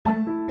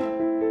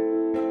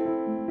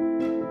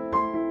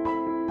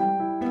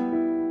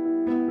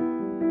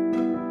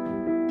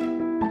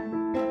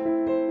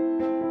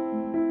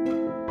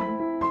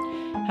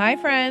Hi,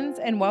 friends,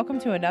 and welcome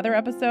to another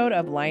episode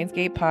of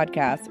Lionsgate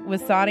Podcast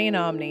with Sadi and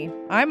Omni.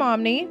 I'm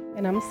Omni.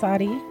 And I'm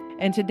Sadi.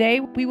 And today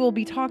we will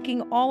be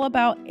talking all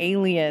about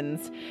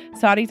aliens.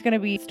 Sadi's going to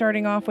be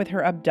starting off with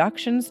her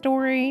abduction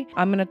story.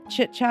 I'm going to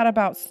chit chat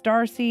about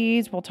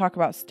starseeds. We'll talk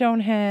about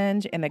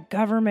Stonehenge and the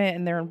government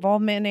and their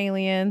involvement in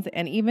aliens.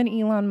 And even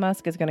Elon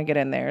Musk is going to get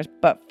in there.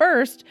 But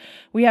first,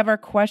 we have our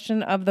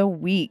question of the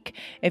week.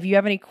 If you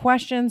have any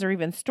questions or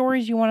even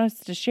stories you want us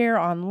to share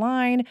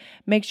online,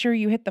 make sure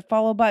you hit the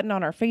follow button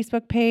on our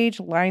Facebook page,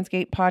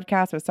 Lionsgate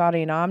Podcast with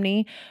Sadi and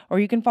Omni. Or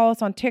you can follow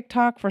us on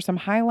TikTok for some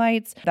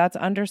highlights. That's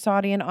under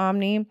Sadi and Omni.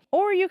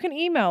 Or you can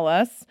email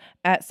us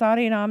at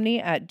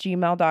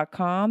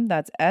sadiandomni@gmail.com.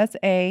 That's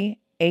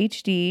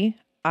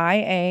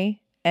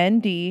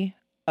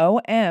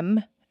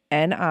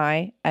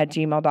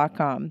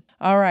SAHDIANDOMNI@gmail.com.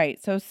 All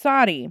right. So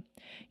Sadi,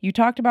 you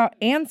talked about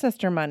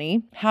ancestor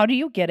money. How do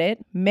you get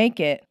it,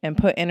 make it, and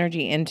put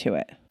energy into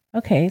it?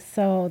 Okay,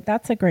 so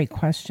that's a great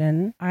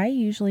question. I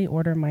usually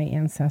order my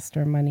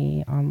ancestor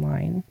money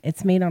online.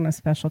 It's made on a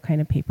special kind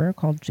of paper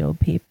called Job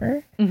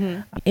paper.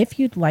 Mm-hmm. If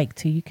you'd like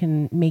to, you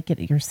can make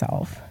it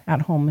yourself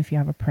at home if you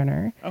have a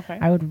printer. Okay.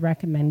 I would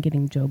recommend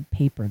getting Job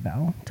paper,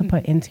 though, to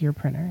put into your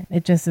printer.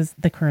 It just is,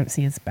 the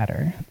currency is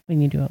better when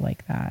you do it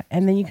like that.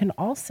 And then you can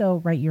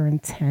also write your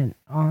intent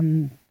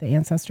on the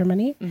ancestor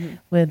money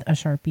with a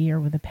Sharpie or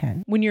with a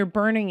pen. When you're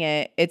burning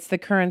it, it's the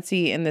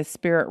currency in the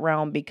spirit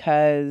realm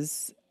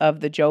because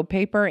of the Job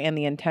paper and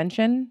the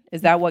intention.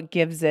 Is that what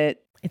gives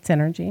it its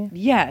energy?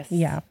 Yes.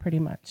 Yeah, pretty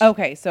much.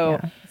 Okay, so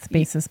it's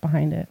basis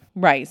behind it.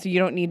 Right. So you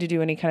don't need to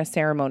do any kind of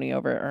ceremony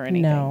over it or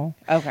anything. No.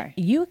 Okay.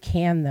 You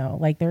can, though.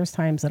 Like, there's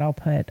times that I'll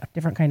put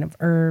different kind of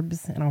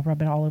herbs and I'll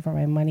rub it all over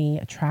my money.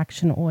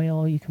 Attraction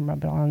oil, you can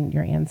rub it on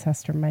your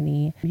ancestor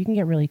money. You can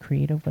get really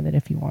creative with it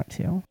if you want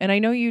to. And I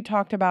know you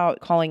talked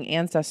about calling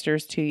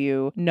ancestors to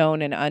you,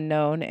 known and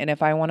unknown. And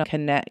if I want to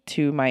connect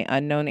to my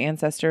unknown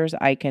ancestors,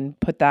 I can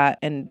put that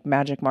in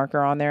magic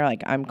marker on there.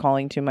 Like, I'm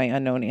calling to my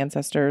unknown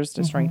ancestors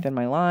to strengthen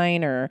my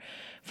line or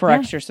for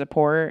extra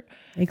support.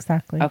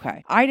 Exactly.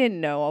 Okay. I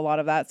didn't know a lot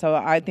of that, so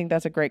I think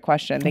that's a great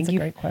question. That's a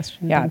great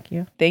question. Yeah. Thank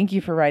you. Thank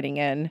you for writing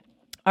in.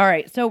 All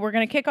right, so we're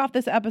going to kick off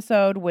this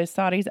episode with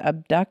Sadi's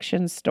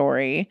abduction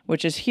story,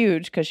 which is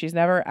huge because she's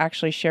never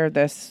actually shared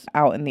this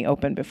out in the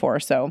open before.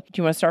 So do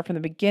you want to start from the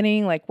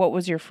beginning? Like, what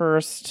was your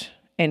first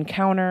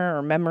encounter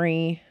or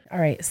memory? All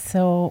right,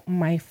 so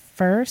my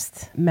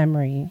first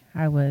memory,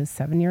 I was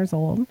 7 years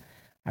old.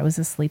 I was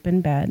asleep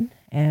in bed,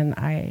 and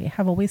I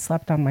have always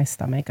slept on my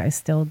stomach. I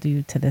still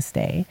do to this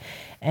day.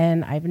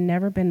 And I've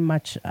never been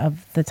much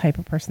of the type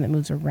of person that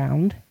moves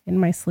around in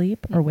my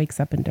sleep or wakes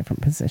up in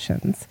different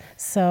positions.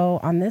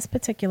 So on this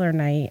particular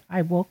night,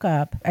 I woke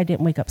up. I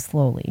didn't wake up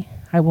slowly.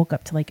 I woke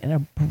up to like an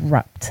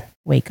abrupt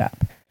wake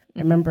up. I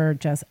remember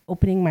just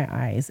opening my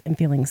eyes and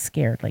feeling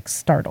scared, like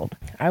startled.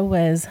 I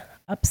was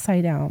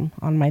upside down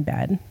on my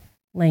bed,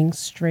 laying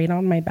straight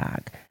on my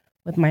back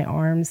with my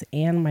arms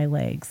and my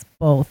legs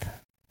both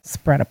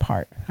spread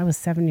apart. I was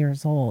 7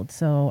 years old.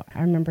 So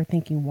I remember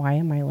thinking, why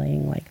am I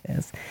laying like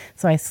this?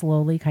 So I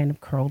slowly kind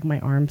of curled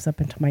my arms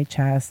up into my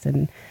chest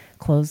and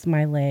closed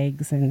my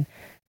legs and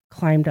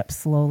climbed up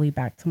slowly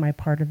back to my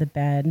part of the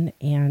bed.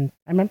 And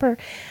I remember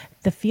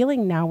the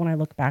feeling now when I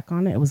look back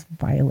on it, it was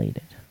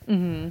violated.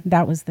 Mm-hmm.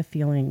 That was the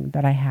feeling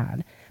that I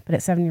had. But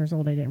at 7 years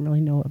old, I didn't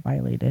really know what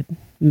violated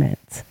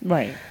meant.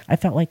 Right. I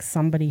felt like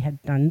somebody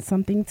had done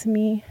something to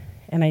me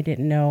and I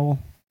didn't know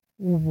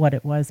what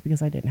it was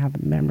because I didn't have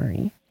a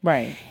memory.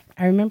 Right.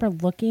 I remember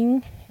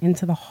looking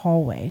into the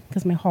hallway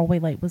because my hallway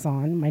light was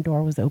on. My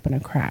door was open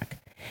a crack.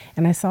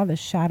 And I saw this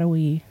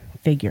shadowy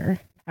figure.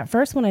 At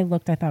first, when I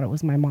looked, I thought it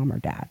was my mom or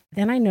dad.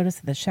 Then I noticed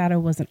that the shadow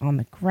wasn't on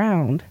the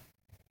ground.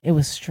 It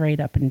was straight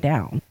up and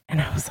down.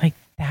 And I was like,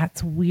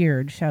 that's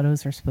weird.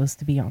 Shadows are supposed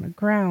to be on the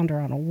ground or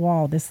on a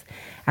wall. This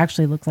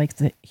actually looks like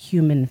it's a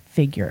human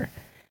figure.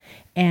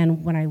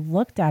 And when I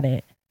looked at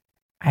it,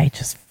 I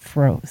just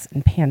froze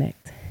and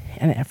panicked.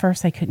 And at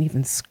first I couldn't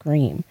even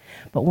scream.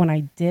 But when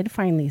I did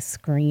finally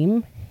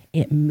scream,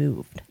 it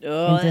moved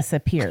and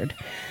disappeared.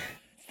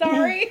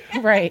 Sorry.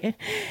 Right.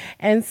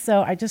 And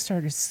so I just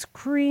started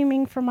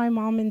screaming for my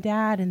mom and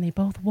dad, and they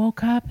both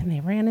woke up and they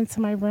ran into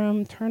my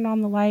room, turned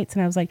on the lights.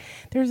 And I was like,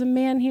 there's a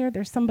man here.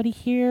 There's somebody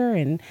here.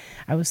 And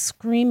I was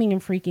screaming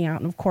and freaking out.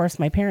 And of course,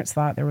 my parents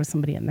thought there was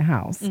somebody in the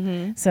house.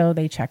 Mm-hmm. So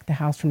they checked the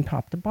house from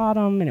top to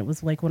bottom. And it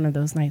was like one of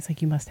those nights,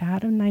 like, you must have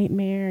had a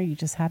nightmare. You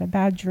just had a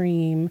bad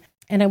dream.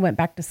 And I went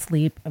back to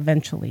sleep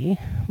eventually,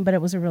 but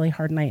it was a really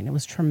hard night and it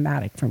was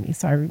traumatic for me.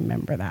 So I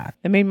remember that.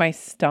 It made my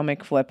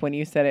stomach flip when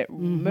you said it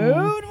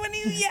moved when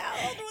you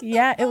yelled.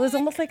 Yeah, it was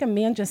almost like a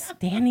man just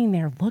standing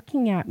there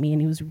looking at me,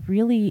 and he was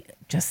really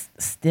just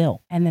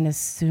still. And then as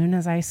soon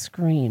as I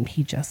screamed,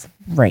 he just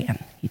ran.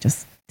 He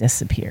just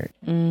disappeared.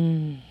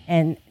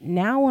 And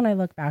now when I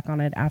look back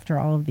on it after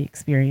all of the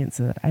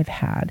experiences that I've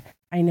had,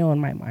 I know in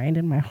my mind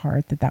and my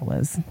heart that that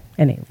was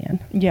an alien.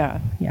 Yeah.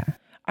 Yeah.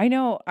 I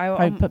know.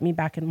 Probably put me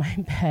back in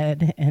my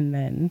bed, and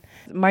then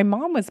My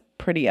mom was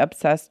pretty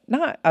obsessed,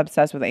 not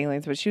obsessed with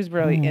aliens, but she was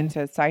really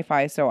into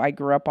sci-fi. So I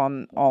grew up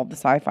on all the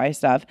sci-fi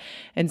stuff.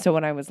 And so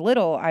when I was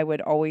little, I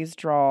would always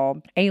draw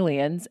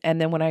aliens.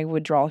 And then when I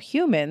would draw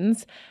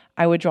humans,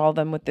 I would draw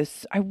them with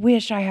this. I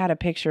wish I had a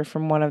picture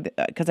from one of the,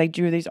 because I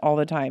drew these all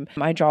the time.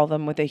 I draw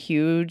them with a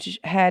huge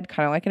head,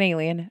 kind of like an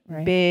alien,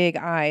 big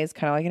eyes,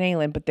 kind of like an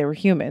alien, but they were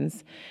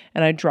humans.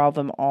 And I draw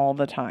them all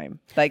the time.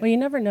 Like, well, you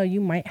never know.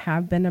 You might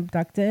have been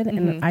abducted.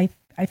 And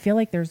I feel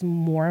like there's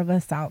more of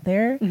us out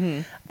there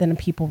than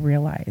people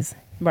realize.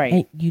 Right.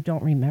 And you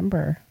don't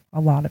remember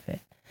a lot of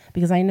it.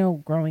 Because I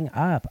know growing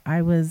up,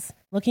 I was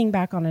looking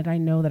back on it, I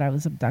know that I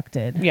was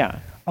abducted. Yeah.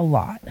 A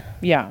lot.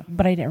 Yeah.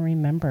 But I didn't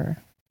remember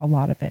a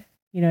lot of it.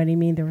 You know what I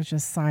mean? There was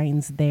just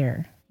signs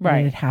there. Right.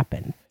 When it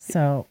happened.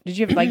 So did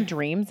you have like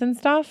dreams and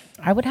stuff?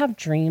 I would have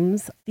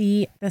dreams.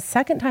 The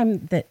second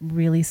time that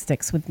really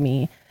sticks with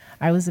me,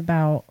 I was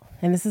about,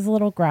 and this is a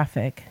little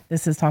graphic.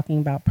 This is talking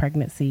about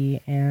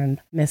pregnancy and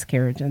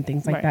miscarriage and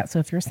things like that. So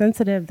if you're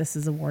sensitive, this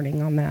is a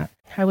warning on that.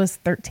 I was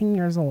 13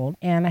 years old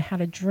and I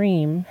had a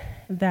dream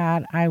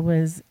that I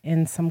was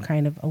in some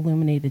kind of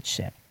illuminated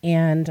ship.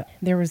 And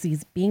there was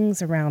these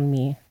beings around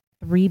me,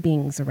 3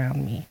 beings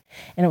around me.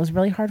 And it was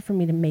really hard for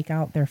me to make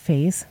out their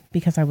face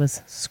because I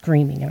was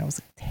screaming and I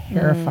was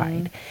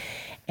terrified.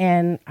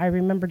 And I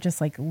remember just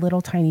like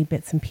little tiny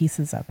bits and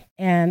pieces of it.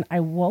 And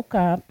I woke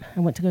up, I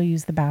went to go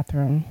use the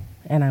bathroom,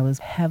 and I was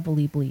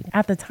heavily bleeding.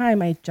 At the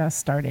time, I just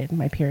started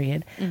my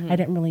period. I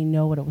didn't really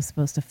know what it was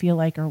supposed to feel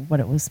like or what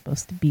it was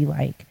supposed to be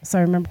like. So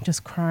I remember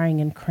just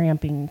crying and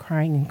cramping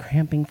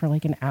for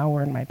like an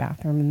hour in my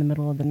bathroom in the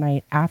middle of the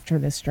night after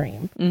this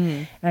dream.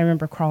 And I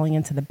remember crawling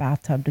into the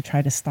bathtub to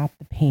try to stop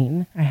the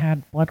pain. I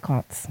had blood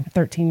clots,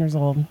 13 years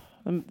old.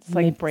 It's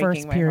like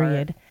breaking my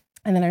period. heart.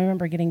 And then I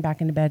remember getting back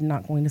into bed and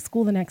not going to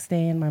school the next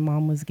day. And my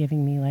mom was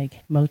giving me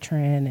like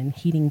Motrin and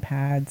heating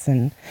pads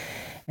and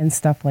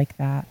stuff like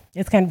that.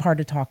 It's kind of hard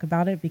to talk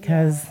about it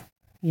because,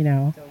 you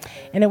know,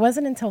 and it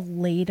wasn't until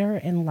later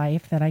in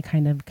life that I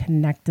kind of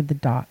connected the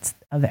dots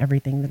of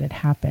everything that had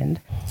happened.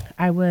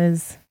 I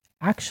was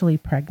actually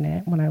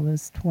pregnant when I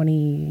was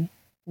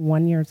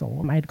 21 years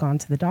old. I had gone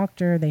to the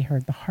doctor. They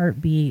heard the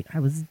heartbeat. I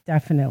was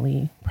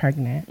definitely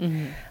pregnant.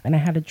 And I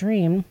had a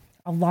dream,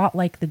 a lot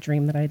like the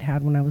dream that I'd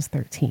had when I was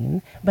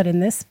 13. But in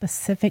this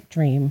specific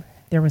dream,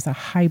 there was a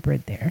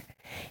hybrid there.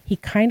 He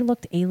kind of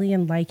looked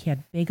alien-like. He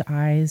had big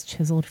eyes,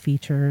 chiseled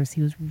features.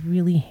 He was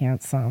really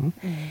handsome.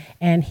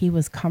 And he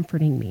was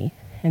comforting me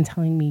and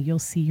telling me, you'll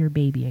see your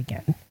baby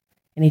again.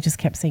 And he just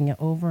kept saying it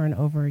over and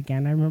over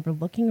again. I remember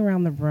looking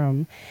around the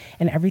room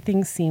and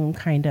everything seemed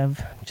kind of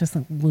just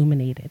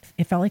illuminated.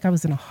 It felt like I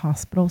was in a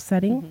hospital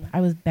setting. I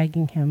was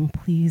begging him,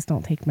 please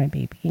don't take my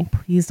baby.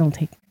 Please don't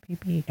take my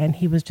baby. And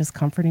he was just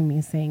comforting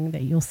me, saying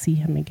that you'll see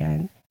him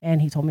again.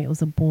 And he told me it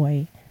was a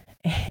boy.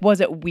 Was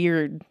it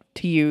weird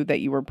to you that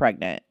you were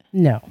pregnant?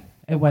 No,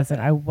 it wasn't.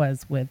 I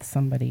was with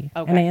somebody.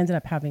 Okay. And I ended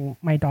up having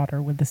my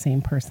daughter with the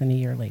same person a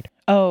year later.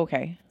 Oh,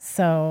 okay.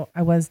 So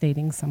I was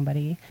dating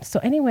somebody.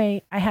 So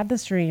anyway, I had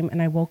this dream and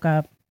I woke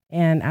up,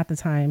 and at the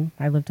time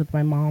I lived with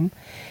my mom,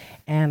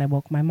 and I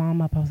woke my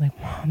mom up. I was like,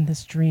 Mom,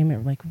 this dream,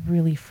 it like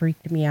really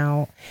freaked me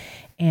out.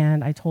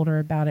 And I told her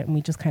about it, and we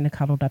just kind of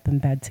cuddled up in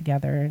bed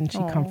together, and she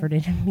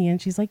comforted me,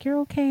 and she's like, you're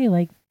okay.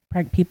 Like,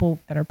 people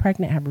that are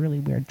pregnant have really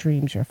weird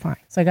dreams. You're fine.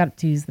 So I got up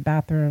to use the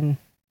bathroom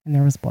and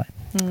there was blood.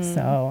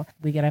 So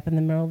we get up in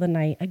the middle of the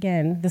night.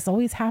 Again, this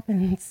always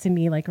happens to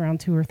me like around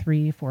 2 or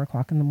 3, 4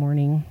 o'clock in the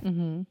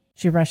morning.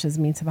 She rushes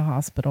me to the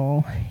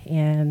hospital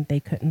and they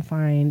couldn't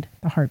find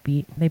the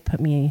heartbeat. They put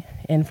me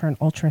in for an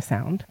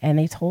ultrasound and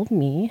they told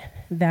me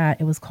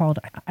that it was called,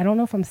 I don't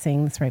know if I'm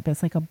saying this right, but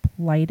it's like a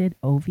blighted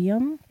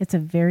ovum. It's a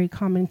very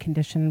common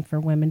condition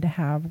for women to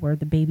have where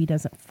the baby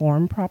doesn't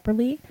form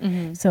properly.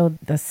 So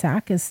the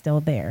sac is still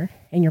there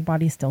and your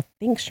body still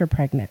thinks you're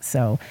pregnant.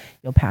 So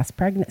you'll pass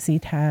pregnancy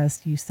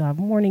tests, you still have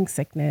morning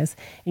sickness,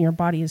 and your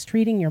body is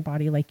treating your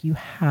body like you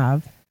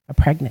have a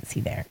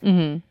pregnancy there.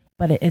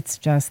 But it's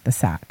just the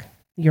sac.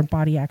 Your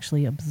body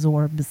actually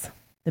absorbs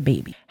the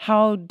baby.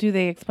 How do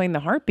they explain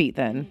the heartbeat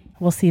then?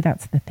 Well, see,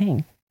 that's the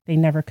thing. They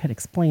never could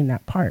explain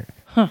that part.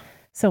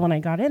 So when I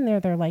got in there,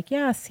 they're like,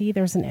 yeah, see,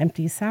 there's an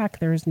empty sac.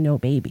 There's no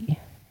baby.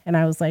 And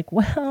I was like,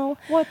 well,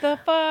 what the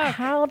fuck?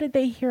 How did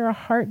they hear a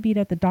heartbeat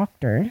at the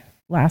doctor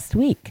last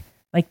week?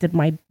 Like, did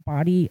my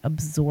body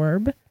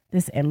absorb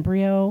this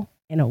embryo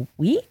in a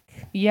week?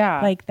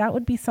 Yeah. Like, that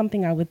would be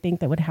something I would think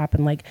that would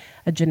happen, like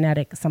a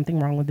genetic, something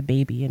wrong with the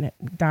baby and it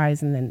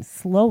dies and then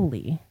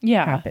slowly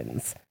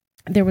happens.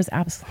 There was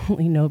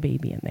absolutely no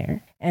baby in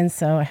there. And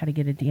so I had to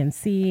get a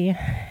DNC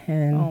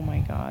and oh my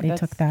God, they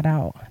took that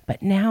out.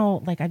 But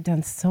now, like, I've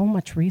done so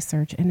much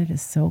research and it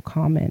is so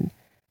common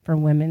for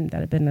women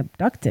that have been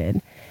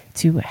abducted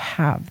to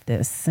have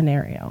this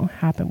scenario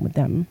happen with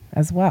them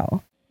as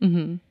well.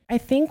 I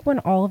think when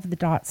all of the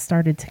dots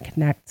started to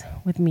connect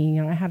with me,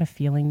 you know, I had a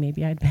feeling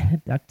maybe I'd been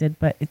abducted,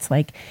 but it's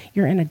like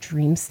you're in a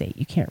dream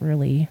state.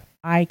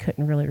 I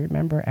couldn't really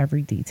remember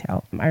every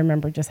detail. I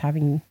remember just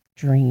having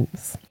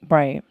dreams.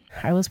 Right.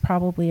 I was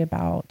probably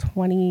about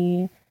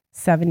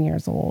 27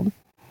 years old,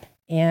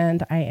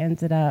 and I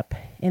ended up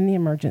in the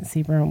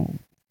emergency room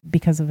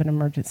because of an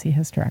emergency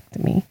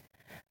hysterectomy.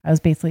 I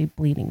was basically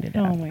bleeding to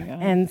death. Oh my God.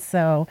 And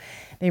so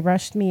they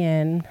rushed me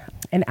in,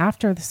 and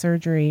after the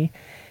surgery,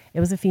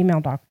 it was a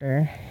female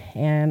doctor,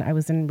 and I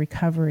was in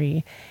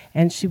recovery,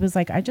 and she was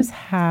like, I just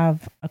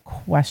have a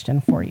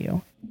question for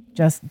you.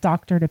 Just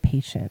doctor to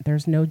patient.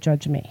 There's no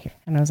judgment here.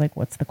 And I was like,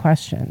 what's the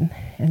question?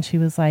 And she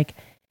was like,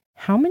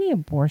 how many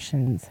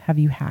abortions have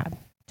you had?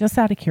 Just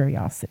out of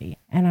curiosity.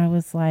 And I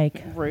was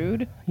like,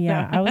 rude.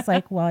 yeah. I was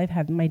like, well, I've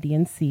had my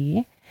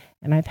DNC,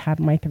 and I've had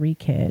my 3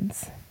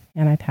 kids,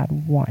 and I've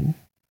had 1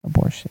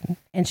 abortion.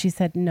 And she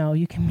said, no,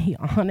 you can be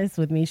honest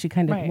with me. She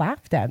kind of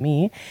laughed at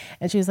me,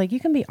 and she was like, you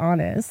can be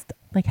honest.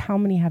 Like, how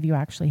many have you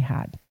actually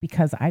had?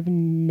 Because I've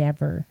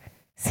never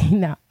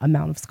seen that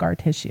amount of scar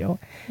tissue.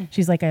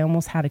 She's like, I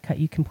almost had to cut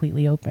you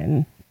completely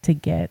open to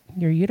get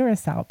your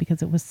uterus out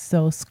because it was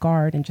so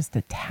scarred and just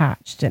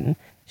attached. And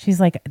she's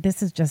like,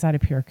 this is just out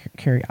of pure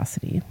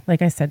curiosity.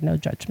 Like I said, no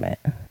judgment.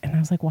 And I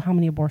was like, well, how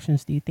many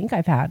abortions do you think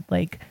I've had?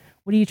 Like,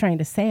 what are you trying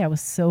to say? I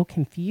was so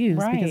confused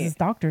because this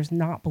doctor's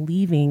not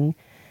believing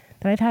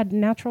that I've had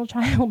natural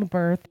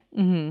childbirth.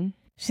 Mm-hmm.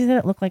 She said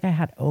it looked like I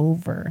had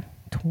over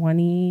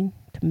 20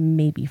 to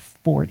maybe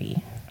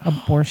 40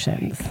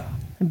 abortions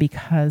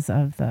because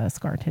of the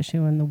scar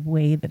tissue and the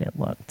way that it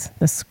looked,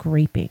 the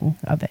scraping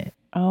of it.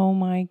 Oh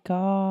my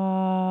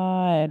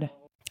God.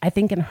 I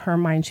think in her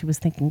mind, she was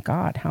thinking,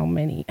 God, how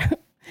many?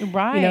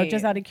 Right. You know,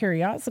 just out of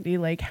curiosity,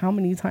 like, how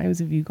many times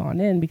have you gone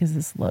in? Because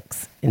this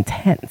looks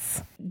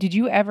intense. Did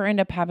you ever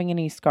end up having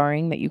any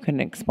scarring that you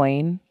couldn't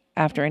explain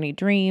after any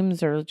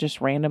dreams or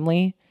just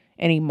randomly?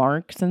 Any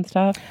marks and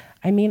stuff?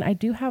 I mean, I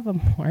do have a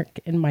mark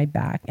in my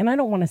back, and I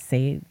don't want to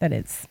say that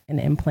it's an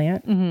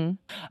implant. Mm-hmm.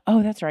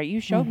 Oh, that's right.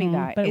 You showed me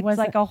that. But it's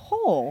like a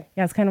hole.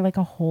 Yeah, it's kind of like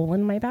a hole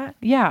in my back.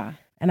 Yeah.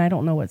 And I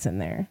don't know what's in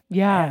there.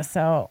 Yeah.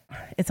 So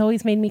it's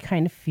always made me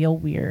kind of feel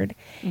weird.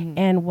 Mm-hmm.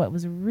 And what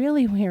was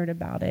really weird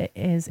about it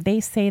is they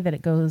say that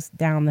it goes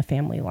down the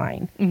family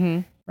line.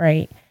 Mm-hmm.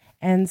 Right.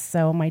 And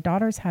so my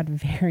daughters had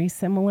very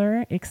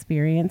similar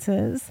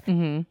experiences.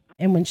 Mm-hmm.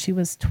 And when she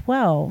was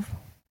 12,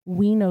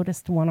 we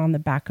noticed one on the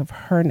back of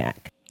her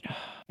neck.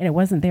 And it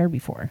wasn't there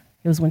before.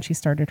 It was when she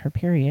started her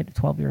period,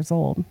 12 years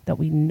old, that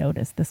we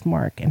noticed this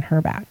mark in her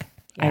back.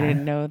 I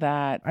didn't know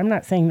that. I'm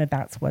not saying that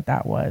that's what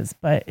that was,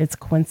 but it's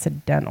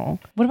coincidental.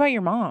 What about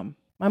your mom?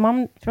 My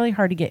mom, it's really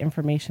hard to get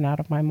information out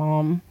of my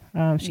mom.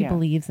 She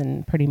believes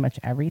in pretty much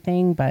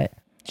everything, but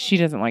she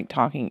doesn't like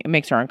talking. It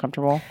makes her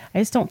uncomfortable. I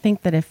just don't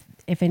think that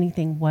if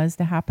anything was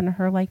to happen to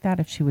her like that,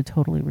 if she would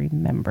totally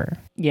remember.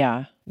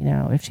 Yeah. You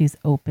know, if she's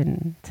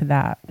open to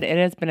that. It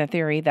has been a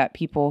theory that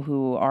people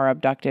who are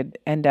abducted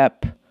end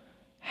up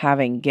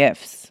having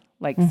gifts,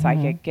 like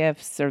psychic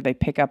gifts, or they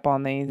pick up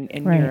on these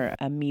and you're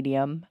a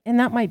medium. And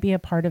that might be a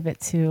part of it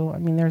too. I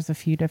mean, there's a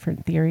few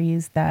different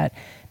theories that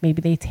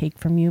maybe they take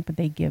from you, but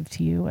they give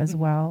to you as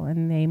well.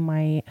 And they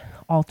might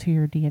alter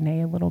your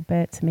DNA a little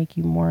bit to make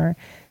you more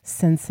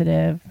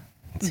sensitive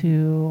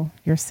to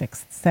your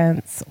sixth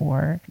sense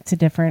or to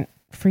different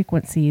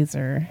frequencies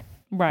or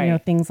you know,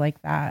 things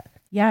like that.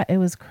 Yeah, it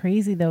was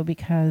crazy though,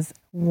 because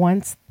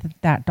once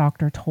that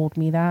doctor told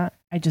me that,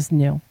 I just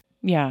knew.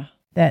 Yeah.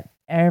 That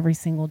every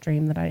single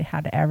dream that I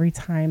had, every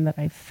time that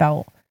I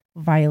felt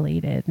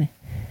violated,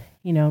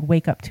 you know,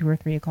 wake up 2 or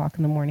 3 o'clock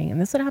in the morning. And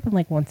this would happen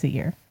like once a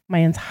year, my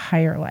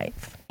entire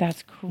life.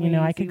 That's crazy. You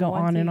know, I could go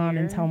on and on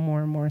and tell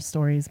more and more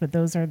stories, but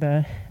those are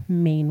the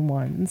main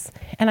ones.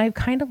 And I've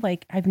kind of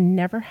like, I've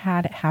never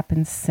had it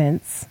happen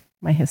since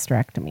my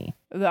hysterectomy.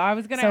 I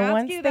was going to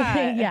ask you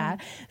that. Yeah.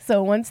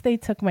 So once they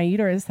took my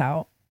uterus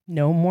out,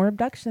 no more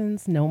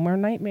abductions, no more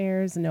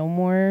nightmares, no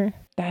more.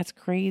 That's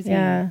crazy.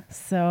 Yeah.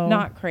 So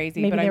not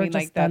crazy, maybe but they I were mean,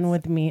 just like done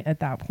with me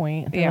at that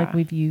point. They're like,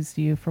 we've used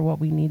you for what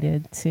we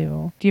needed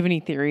to. Do you have any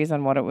theories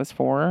on what it was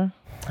for?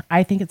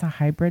 I think it's a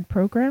hybrid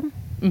program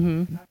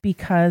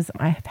because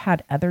I've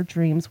had other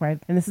dreams where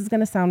and this is going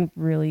to sound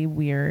really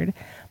weird,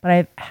 but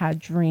I've had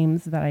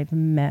dreams that I've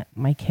met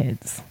my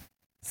kids,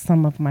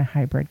 some of my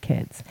hybrid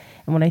kids.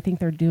 And what I think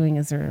they're doing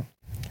is they're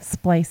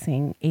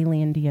splicing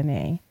alien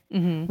DNA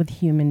with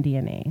human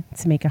DNA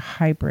to make a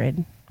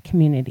hybrid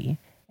community.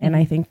 And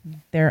I think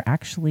they're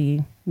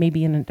actually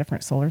maybe in a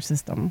different solar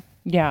system.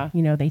 Yeah.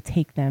 You know, they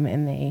take them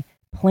and they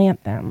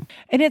plant them.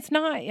 And it's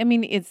not, I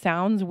mean, it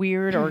sounds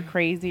weird or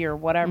crazy or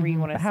whatever you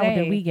want to say. How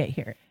did we get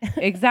here?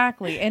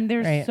 Exactly. And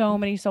there's so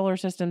many solar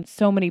systems,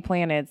 so many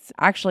planets.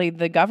 Actually,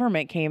 the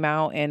government came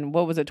out in,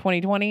 what was it,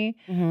 2020?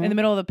 In the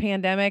middle of the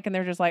pandemic. And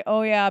they're just like,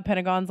 oh yeah,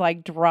 Pentagon's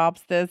like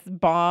drops this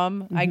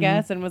bomb, I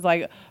guess. And was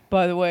like,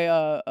 by the way,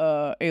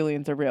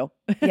 aliens are real.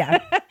 Yeah.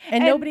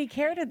 And nobody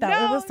cared at that.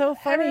 No, it was so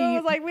funny. Everyone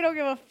was like, we don't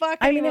give a fuck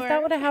I anymore. mean, if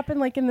that would have happened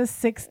like in the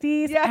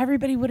 60s,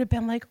 everybody would have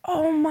been like,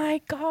 oh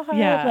my God.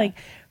 Yeah. Like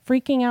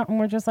freaking out. And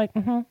we're just like,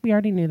 we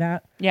already knew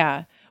that.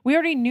 Yeah. We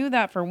already knew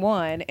that for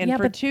one. And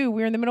for two,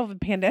 we were in the middle of a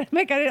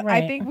pandemic.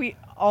 I think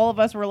all of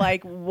us were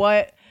like,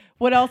 what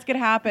What else could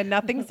happen?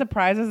 Nothing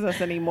surprises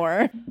us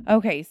anymore.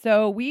 Okay,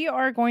 so we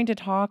are going to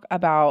talk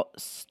about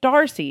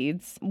star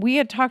seeds. We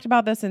had talked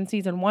about this in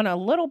season 1 a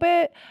little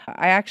bit.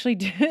 I actually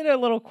did a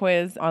little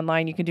quiz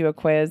online. You can do a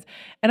quiz.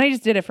 And I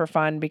just did it for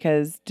fun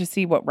because to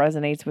see what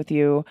resonates with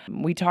you.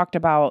 We talked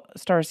about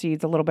star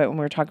seeds a little bit when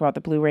we were talking about the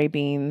Blu-ray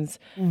beans,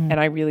 and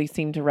I really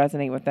seemed to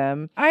resonate with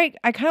them. I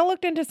kind of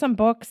looked into some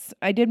books.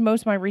 I did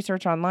most of my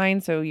research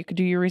online, so you could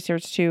do your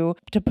research too.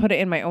 To put it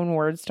in my own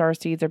words, star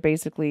seeds are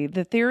basically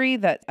the theory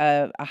that a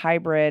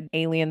hybrid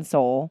alien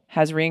soul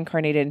has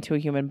reincarnated into a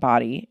human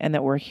body and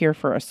that we're here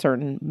for a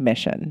certain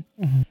mission.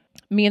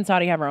 Me and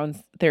Saudi have our own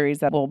theories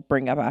that we'll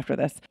bring up after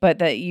this, but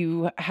that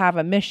you have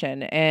a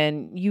mission,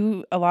 and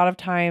a lot of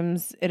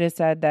times it is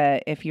said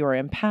that if you are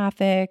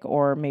empathic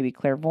or maybe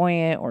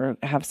clairvoyant or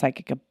have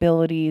psychic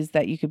abilities,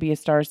 that you could be a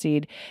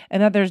starseed,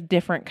 and that there's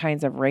different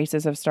kinds of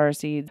races of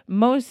starseeds.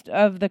 Most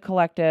of the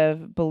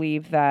collective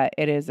believe that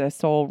it is a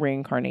soul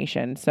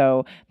reincarnation,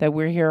 so that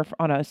we're here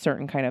on a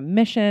certain kind of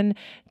mission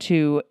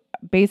to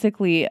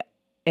basically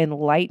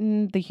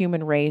enlighten the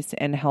human race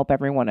and help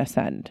everyone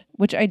ascend,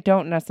 which I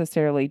don't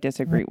necessarily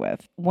disagree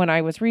with. When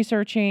I was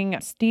researching,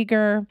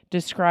 Steger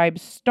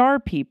describes star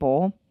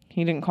people,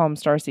 he didn't call them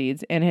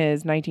starseeds, in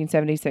his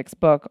 1976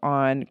 book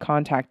on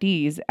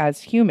contactees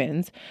as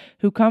humans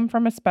who come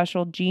from a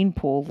special gene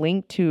pool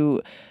linked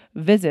to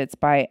visits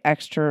by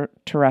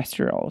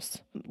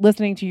extraterrestrials.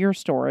 Listening to your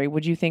story,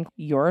 would you think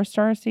you're a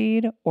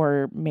starseed,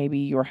 or maybe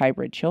your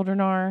hybrid children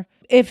are?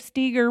 If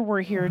Steger were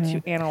here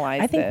to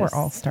analyze I think this, we're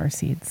all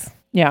starseeds.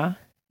 Yeah.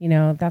 You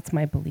know, that's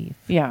my belief.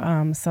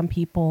 Yeah. Some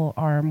people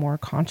are more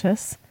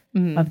conscious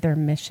of their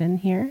mission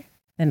here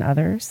than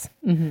others.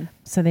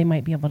 So they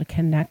might be able to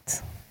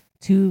connect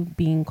to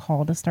being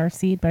called a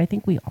starseed, but I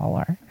think we all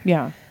are.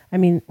 Yeah. I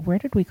mean, where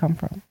did we come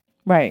from?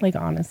 Right. Like,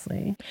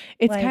 honestly.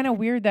 It's kind of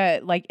weird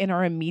that like in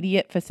our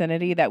immediate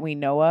vicinity that we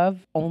know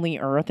of, only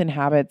Earth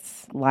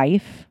inhabits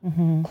life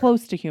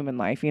close to human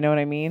life. You know what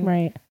I mean?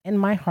 Right. In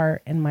my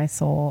heart and my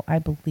soul, I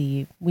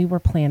believe we were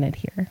planted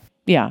here.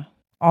 Yeah.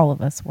 All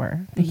of us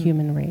were, the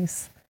human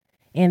race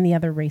and the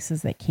other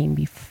races that came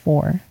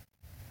before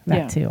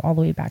that too, all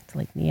the way back to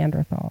like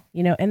Neanderthal,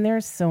 you know, and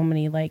there's so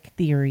many like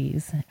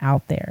theories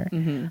out there.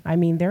 I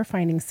mean, they're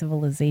finding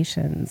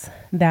civilizations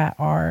that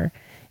are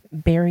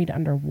buried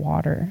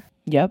underwater.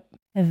 Yep.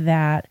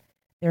 That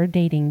they're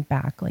dating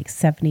back like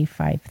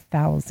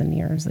 75,000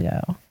 years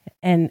ago.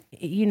 And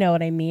you know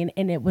what I mean?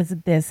 And it was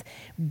this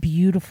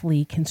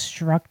beautifully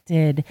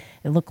constructed,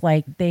 it looked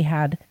like they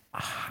had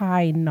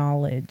high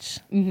knowledge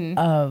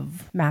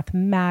of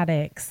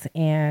mathematics,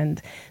 and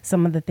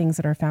some of the things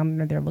that are found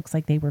under there looks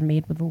like they were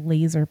made with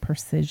laser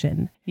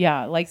precision.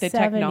 Yeah, like the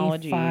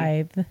technology.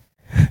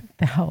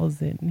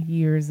 75,000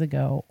 years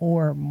ago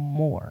or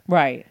more.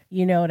 Right.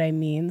 You know what I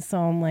mean? So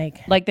I'm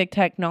like the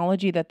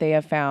technology that they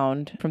have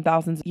found from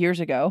thousands of years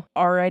ago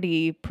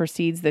already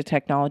precedes the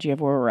technology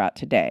of where we're at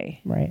today.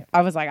 Right.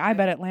 I was like, I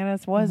bet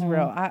Atlantis was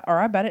real.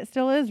 I bet it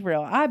still is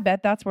real. I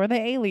bet that's where the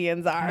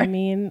aliens are. I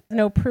mean,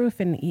 no proof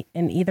in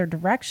either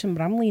direction,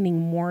 but I'm leaning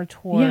more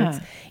towards,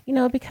 you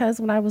know, because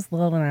when I was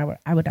little and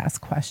I would ask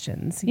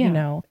questions, you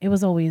know, it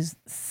was always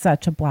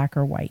such a black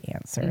or white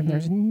answer. And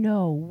there's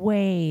no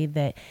way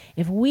that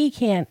if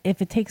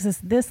it takes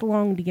us this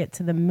long to get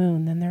to the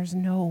moon, then there's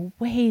no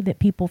way that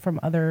people from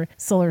other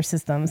solar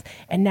systems,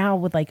 and now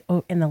with like,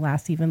 in the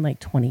last even like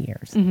 20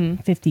 years,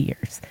 50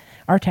 years,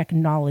 our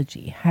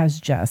technology has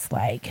just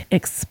like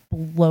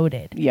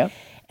exploded. Yep.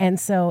 And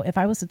so if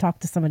I was to talk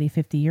to somebody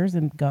 50 years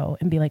ago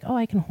and be like, oh,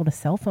 I can hold a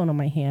cell phone in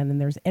my hand and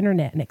there's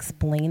internet, and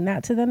explain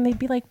that to them, they'd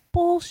be like,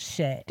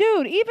 bullshit.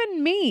 Dude,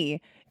 even me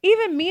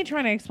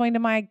trying to explain to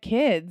my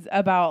kids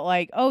about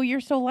like, oh, you're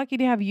so lucky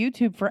to have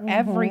YouTube for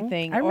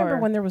everything. I remember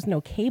when there was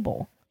no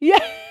cable. Yeah.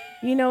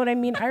 You know what I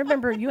mean? I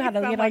remember you had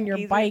to get on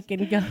your bike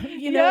and go,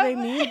 you know what I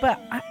mean?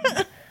 But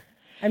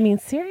I mean,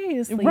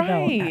 seriously,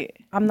 though,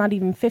 I'm not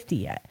even 50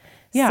 yet.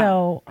 Yeah.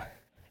 So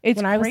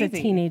when I was a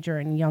teenager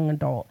and young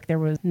adult, there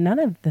was none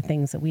of the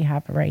things that we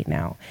have right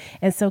now.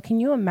 And so can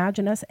you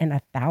imagine us in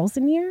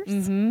 1,000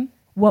 years?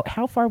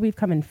 How far we've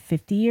come in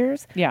 50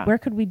 years? Yeah. Where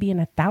could we be in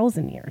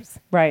 1,000 years?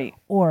 Right.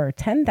 Or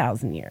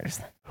 10,000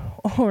 years?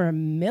 Or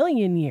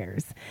 1,000,000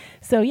 years?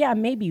 So yeah,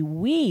 maybe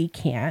we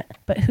can't,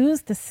 but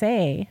who's to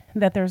say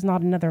that there's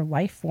not another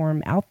life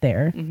form out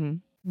there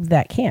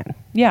that can?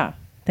 Yeah.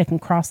 That can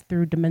cross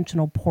through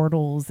dimensional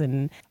portals,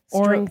 and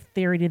string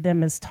theory to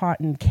them is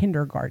taught in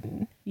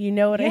kindergarten. You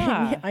know what I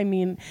mean? I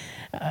mean,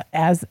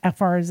 as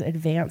far as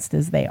advanced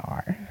as they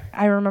are.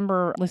 I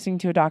remember listening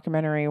to a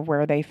documentary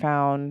where they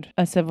found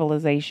a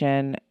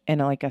civilization in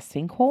like a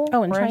sinkhole.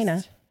 Oh, in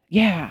China.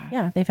 Yeah.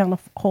 Yeah. They found a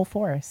whole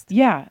forest.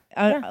 Yeah.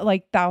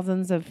 Like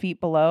thousands of feet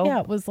below.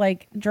 Yeah. It was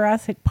like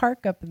Jurassic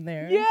Park up in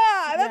there.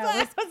 Yeah. That's what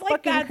I was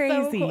like, that's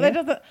crazy.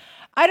 So cool.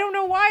 I don't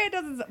know why it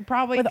doesn't.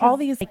 Probably with all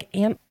these like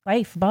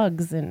life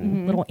bugs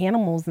and little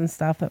animals and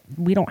stuff that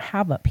we don't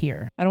have up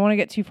here. I don't want to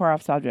get too far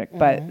off subject,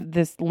 but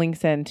this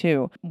links in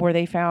too, where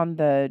they found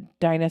the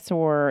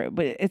dinosaur.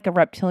 It's a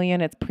reptilian.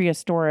 It's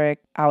prehistoric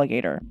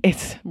alligator.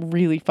 It's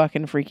really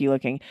fucking freaky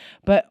looking,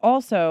 but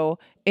also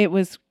it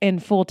was in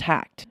full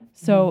tact.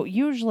 So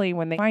usually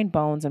when they find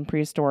bones in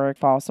prehistoric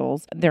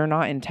fossils, they're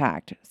not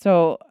intact.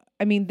 So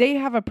I mean, they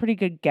have a pretty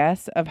good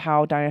guess of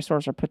how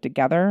dinosaurs are put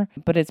together,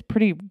 but it's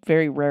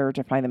very rare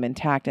to find them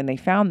intact. And they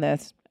found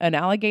an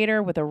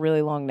alligator with a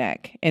really long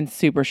neck and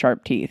super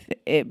sharp teeth.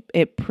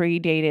 It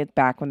predated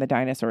back when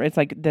it's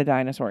like the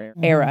dinosaur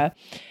era.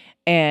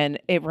 And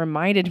it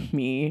reminded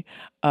me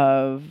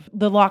of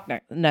the Loch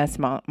Ness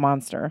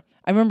Monster.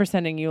 I remember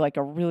sending you like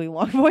a really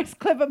long voice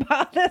clip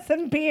about this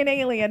and being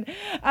alien.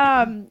 Yeah,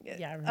 I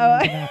remember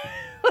that.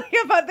 Like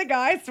about the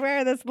guy, I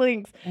swear this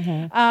links.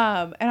 And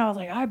I was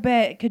like, I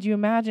bet, could you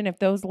imagine if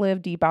those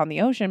live deep out in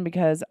the ocean?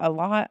 Because a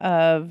lot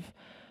of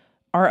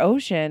our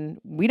ocean,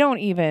 we don't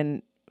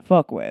even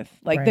fuck with.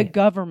 Like the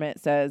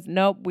government says,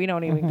 nope, we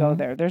don't even go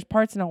there. There's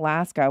parts in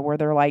Alaska where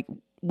they're like,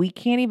 we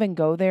can't even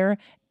go there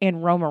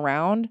and roam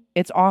around.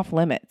 It's off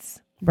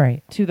limits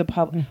to the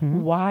public.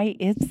 Why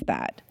is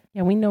that?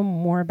 Yeah, we know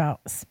more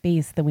about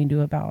space than we do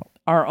about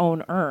our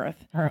own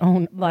Earth.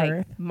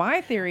 Earth.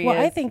 My theory well,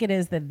 is... I think it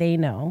is that they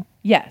know.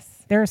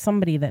 Yes. There's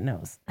somebody that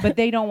knows. But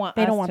they don't want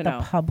the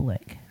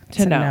public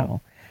to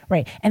know.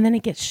 Right. And then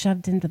it gets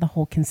shoved into the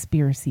whole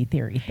conspiracy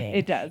theory thing.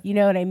 It does. You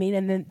know what I mean?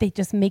 And then they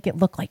just make it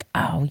look like,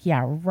 oh,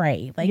 yeah,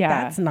 right. Like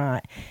that's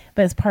not...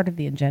 But it's part of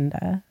the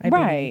agenda. I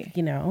believe,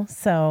 you know?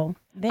 So...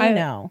 They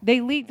know. They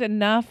leaked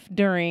enough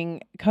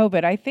during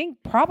COVID, I think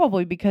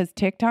probably because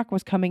TikTok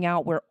was coming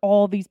out where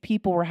all these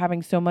people were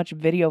having so much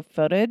video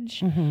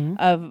footage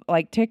of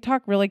like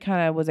TikTok really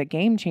kind of was a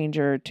game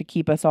changer to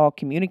keep us all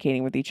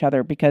communicating with each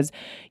other, because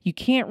you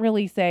can't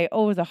really say,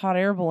 oh, it was a hot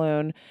air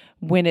balloon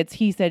when it's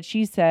he said,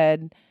 she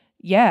said.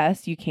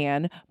 Yes, you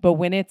can. But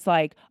when it's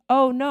like,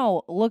 oh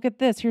no, look at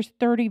this. Here's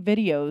 30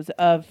 videos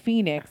of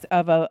Phoenix,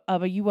 of a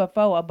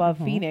UFO above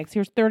Phoenix.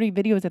 Here's 30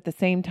 videos at the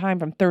same time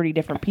from 30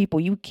 different people.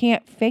 You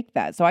can't fake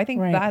that. So I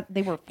think that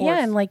they were forced.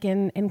 Yeah, and like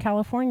in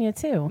California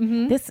too.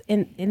 This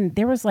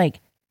there was like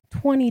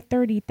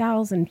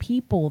 30,000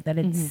 people that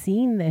had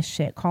seen this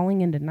shit calling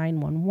into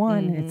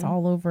 911. And it's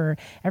all over.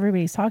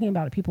 Everybody's talking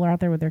about it. People are out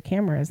there with their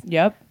cameras.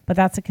 Yep. But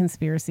that's a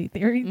conspiracy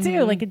theory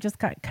too. Like it just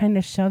got kind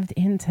of shoved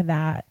into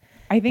that.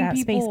 I think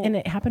space, and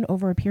it happened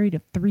over a period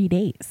of 3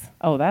 days.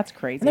 Oh, that's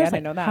crazy. And there's I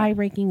didn't know that.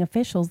 High-ranking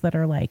officials that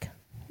are like,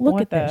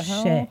 look at this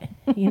shit.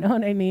 You know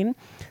what I mean?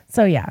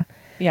 So yeah.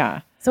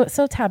 Yeah. So it's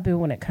so taboo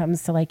when it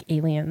comes to like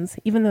aliens,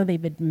 even though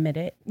they've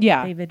admitted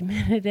they've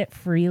admitted it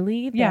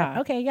freely.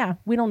 Okay, yeah,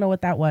 we don't know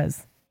what that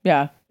was.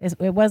 Yeah.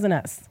 It wasn't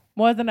us.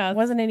 Wasn't us.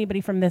 Wasn't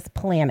anybody from this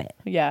planet.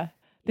 Yeah.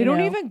 They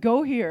don't even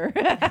go here.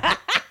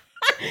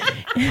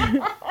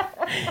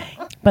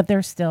 But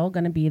there's still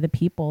going to be the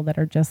people that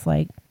are just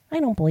like, I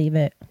don't believe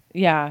it.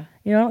 Yeah.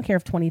 You know, I don't care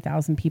if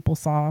 20,000 people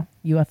saw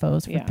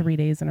UFOs for 3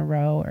 days in a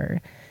row,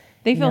 or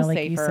they feel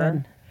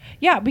safer.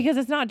 Yeah, because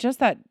it's not just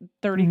that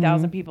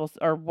 30,000 people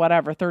or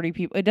whatever, 30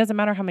 people. It doesn't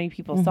matter how many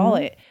people saw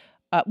it.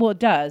 Well, it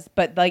does.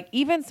 But like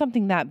even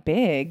something that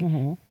big,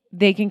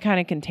 they can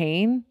kind of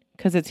contain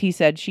because it's he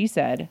said, she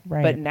said.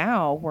 Right. But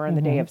now we're in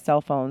the day of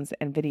cell phones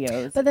and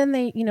videos. But then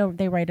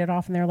they write it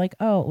off and they're like,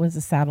 oh, it was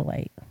a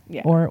satellite.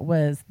 Yeah. Or it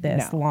was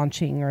this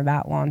launching or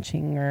that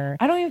launching, or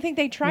I don't even think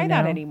they try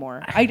that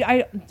anymore.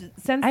 I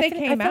since they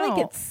came out. I feel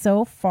like it's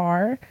so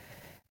far.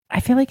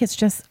 I feel like it's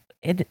just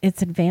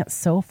it's advanced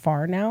so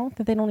far now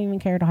that they don't even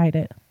care to hide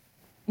it.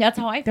 That's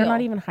how I feel. They're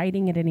not even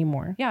hiding it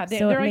anymore. Yeah,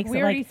 they're like,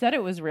 we already said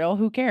it was real.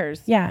 Who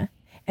cares? Yeah.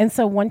 And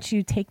so once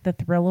you take the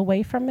thrill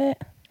away from it,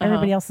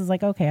 everybody else is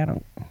like, okay, I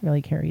don't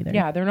really care either.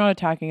 Yeah, they're not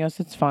attacking us.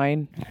 It's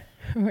fine.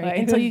 Right. Like,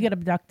 until you get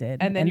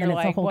abducted, and then you're it's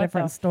like, a whole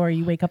different story.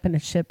 You wake up in a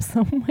ship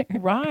somewhere.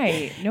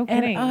 Right. No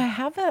kidding. And I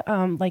have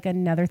like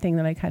another thing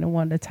that I kind of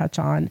wanted to touch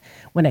on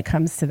when it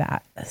comes to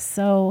that.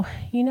 So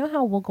you know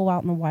how we'll go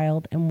out in the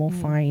wild and we'll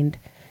find,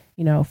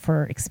 you know,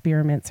 for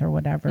experiments or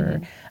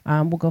whatever,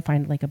 we'll go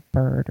find like a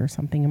bird or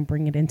something and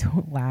bring it into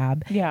a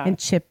lab and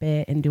chip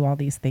it and do all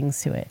these things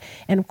to it.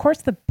 And of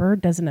course the bird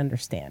doesn't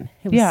understand.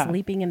 It was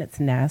sleeping in its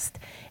nest,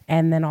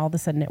 and then all of a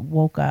sudden it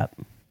woke up.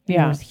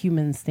 There was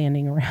humans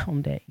standing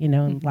around it, you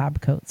know, in lab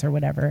coats or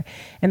whatever.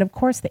 And of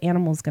course the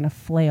animal is going to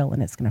flail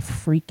and it's going to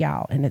freak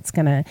out and it's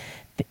going to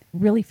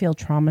really feel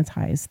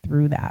traumatized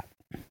through that.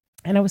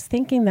 And I was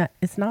thinking that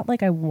it's not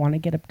like I want to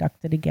get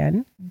abducted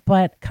again,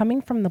 but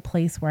coming from the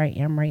place where I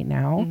am right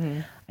now,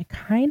 I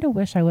kind of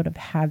wish I would have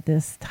had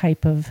this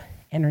type of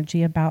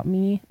energy about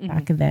me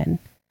back then.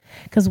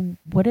 Because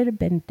would it have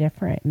been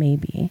different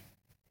maybe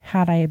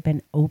had I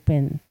been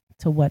open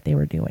to what they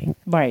were doing?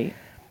 Right.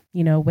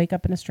 You know, wake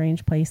up in a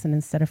strange place and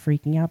instead of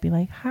freaking out, be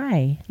like,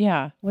 hi.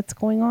 Yeah. What's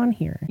going on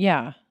here?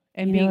 Yeah.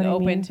 And you being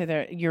open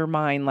to your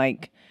mind,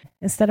 like.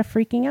 Instead of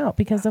freaking out,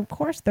 because of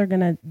course they're going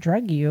to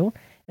drug you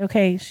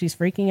Okay, she's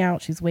freaking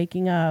out. She's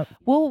waking up.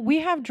 Well, we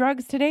have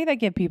drugs today that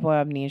give people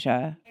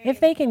amnesia. If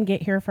they can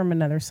get here from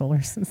another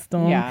solar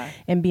system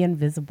and be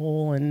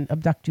invisible and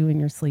abduct you in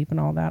your sleep and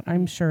all that,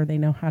 I'm sure they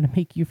know how to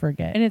make you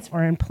forget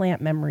or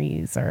implant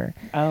memories or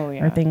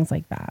things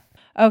like that.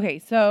 Okay,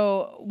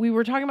 so we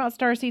were talking about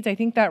starseeds. I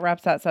think that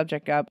wraps that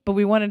subject up, but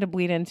we wanted to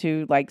bleed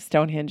into like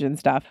Stonehenge and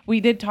stuff. We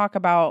did talk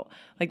about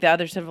like the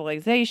other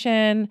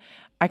civilization.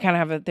 I kind of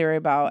have a theory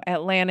about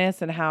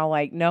Atlantis and how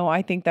like, no,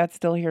 I think that's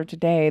still here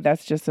today.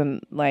 That's just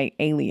like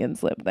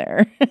aliens live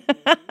there.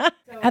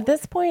 At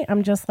this point,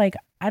 I'm just like,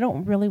 I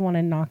don't really want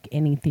to knock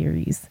any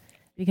theories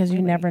because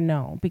you never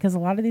know. Because a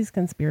lot of these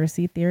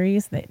conspiracy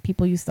theories that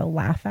people used to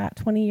laugh at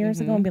 20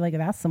 years ago and be like,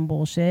 that's some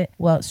bullshit.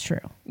 Well, it's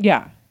true.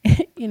 Yeah.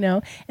 You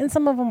know, and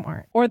some of them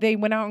aren't. Or they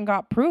went out and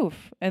got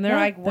proof and they're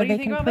like, what do you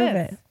think about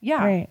this?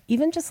 Yeah. Right.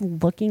 Even just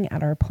looking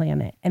at our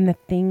planet and the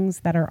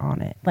things that are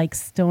on it, like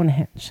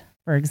Stonehenge,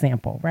 for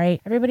example,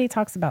 right? Everybody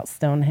talks about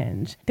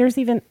Stonehenge. There's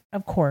even,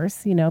 of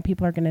course, you know,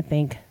 people are going to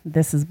think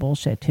this is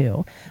bullshit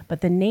too.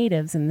 But the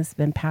natives, and this has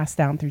been passed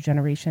down through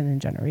generation and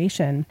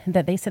generation,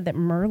 that they said that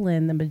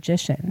Merlin, the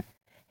magician,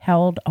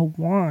 held a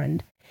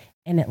wand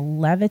and it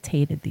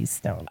levitated these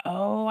stones.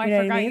 Oh, I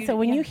forgot. What I mean? So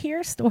when you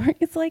hear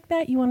stories like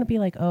that, you want to be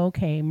like, oh,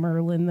 okay,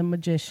 Merlin the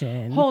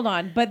magician. Hold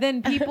on. But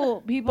then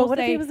people but what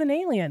if he was an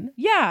alien?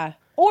 Yeah.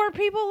 Or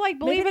people like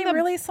believe Maybe they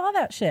really saw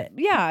that shit.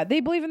 Yeah.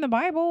 They believe in the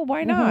Bible.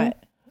 Why not?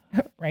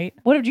 Right.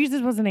 What if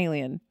Jesus was an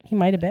alien? He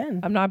might have been.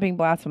 I'm not being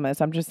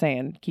blasphemous. I'm just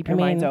saying, keep your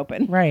minds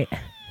open. Right.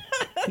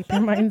 Keep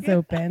your minds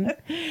open.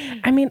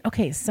 I mean,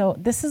 okay, so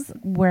this is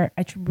where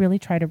I really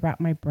try to wrap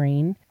my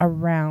brain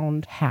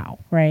around how,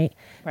 right?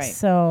 Right.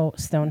 So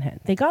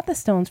Stonehenge, they got the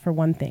stones for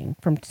one thing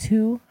from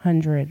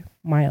 200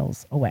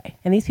 miles away.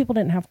 And these people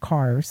didn't have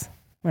cars,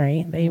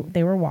 right?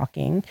 They were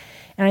walking.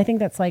 And I think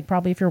that's like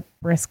probably if you're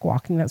brisk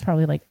walking, that's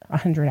probably like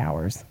 100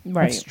 hours.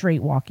 Right. Of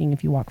straight walking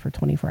if you walk for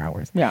 24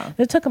 hours. Yeah.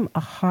 It took them a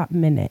hot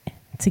minute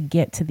to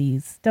get to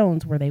these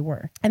stones where they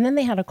were. And then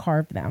they had to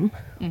carve them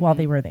while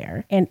they were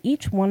there. And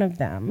each one of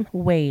them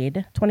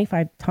weighed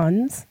 25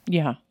 tons.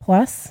 Yeah.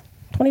 Plus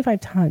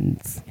 25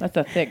 tons. That's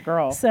a thick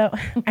girl. So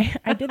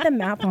I did the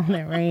math on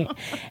it, right?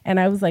 And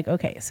I was like,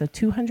 okay, so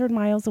 200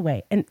 miles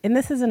away. And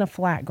this isn't a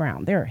flat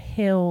ground. There are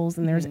hills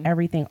and there's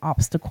everything,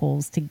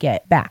 obstacles to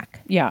get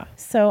back. Yeah.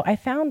 So I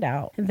found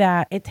out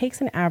that it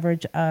takes an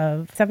average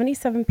of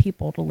 77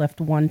 people to lift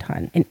 1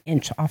 ton, an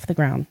inch off the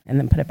ground, and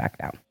then put it back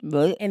down.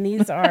 And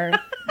these are...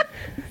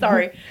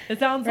 Sorry. It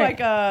sounds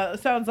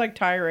like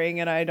tiring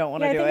and I don't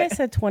want to do it. I think I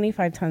said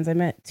 25 tons. I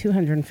meant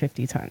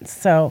 250 tons.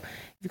 So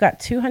you've got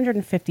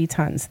 250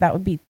 tons. That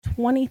would be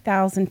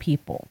 20,000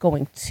 people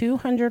going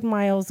 200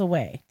 miles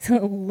away to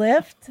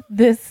lift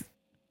this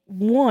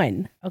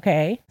one,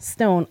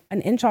 stone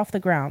an inch off the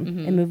ground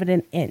and move it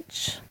an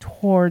inch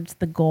towards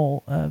the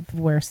goal of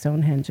where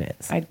Stonehenge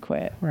is. I'd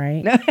quit.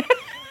 Right?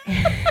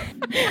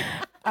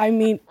 I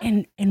mean,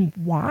 and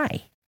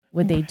why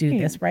would they do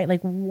this, right?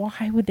 Like,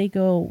 why would they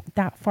go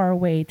that far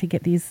away to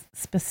get these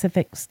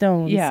specific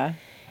stones? Yeah.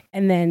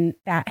 And then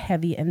that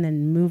heavy and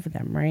then move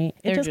them, right?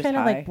 They're it just kind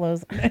of like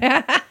blows.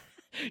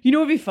 You know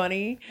what would be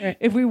funny? Right.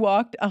 If we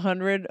walked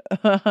 100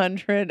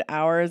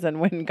 hours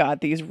and went and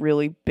got these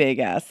really big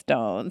ass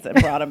stones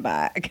and brought them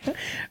back.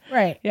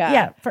 Right. Yeah.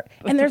 Yeah.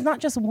 And there's not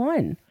just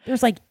one.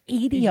 There's like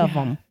 80 of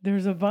them.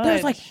 There's a bunch.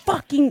 There's like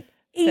fucking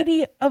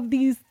 80 of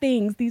these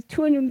things, these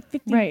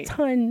 250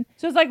 ton.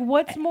 So it's like,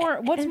 what's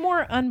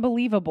more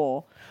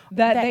unbelievable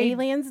that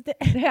aliens did?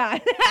 Yeah.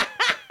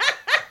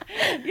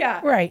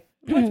 Yeah. Right.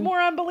 What's more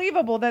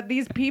unbelievable that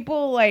these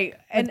people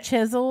and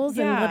chisels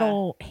and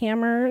little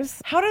hammers.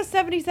 How does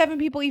 77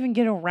 people even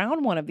get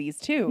around one of these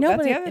too? No,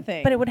 that's the other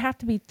thing. But it would have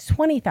to be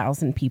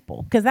 20,000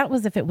 people because that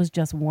was if it was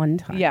just 1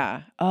 ton.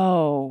 Yeah.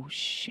 Oh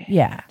shit.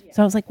 Yeah.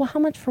 So I was like, well, how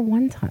much for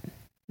 1 ton?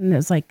 And it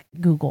was like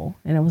Google,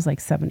 and it was like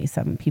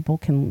 77 people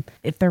can,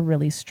 if they're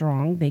really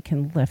strong, they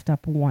can lift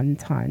up 1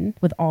 ton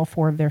with all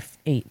 4 of their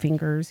 8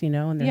 fingers,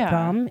 and their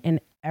thumb,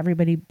 and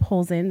everybody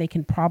pulls in. They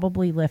can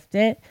probably lift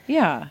it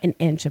an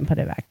inch and put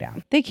it back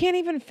down. They can't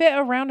even fit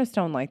around a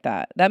stone like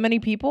that. That many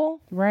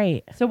people?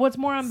 Right. So what's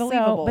more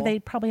unbelievable? But they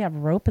probably have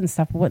rope and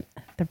stuff.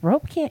 The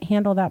rope can't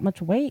handle that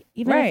much weight.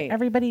 Even if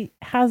everybody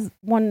has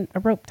a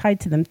rope tied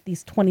to them,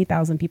 these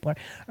 20,000 people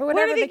or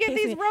whatever. Where do they get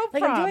these rope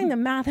from? I'm doing the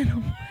math and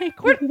I'm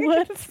like, where do they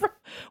get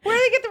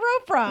the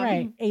rope from?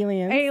 Right.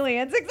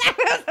 Aliens.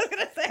 Exactly what I was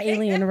going to say.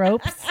 Alien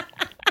ropes.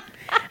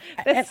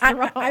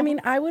 I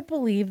mean, I would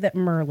believe that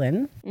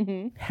Merlin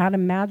had a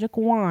magic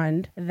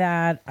wand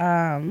that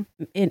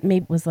it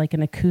maybe was like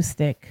an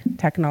acoustic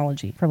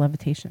technology for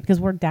levitation because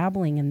we're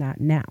dabbling in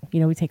that now.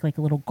 We take like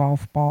a little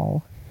golf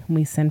ball and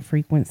we send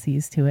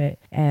frequencies to it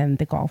and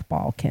the golf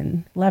ball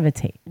can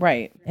levitate.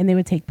 Right. And they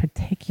would take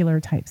particular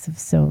types of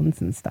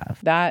stones and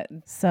stuff.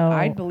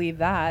 I'd believe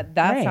that.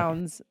 That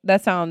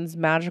sounds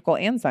magical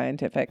and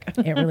scientific.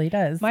 It really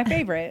does. My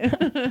favorite.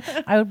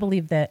 I would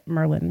believe that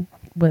Merlin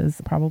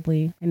was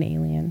probably an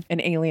alien.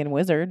 An alien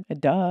wizard.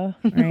 Duh.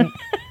 Right.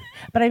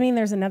 But I mean,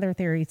 there's another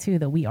theory too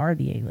that we are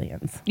the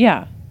aliens.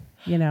 Yeah.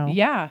 you know.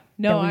 Yeah.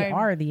 No, that we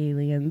are the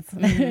aliens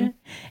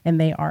and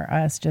they are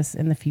us just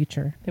in the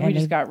future. That we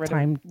just got rid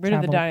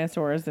of the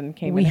dinosaurs and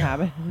came in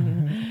habit.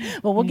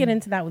 Well, we'll get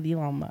into that with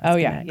Elon Musk. Oh,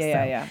 yeah. Next,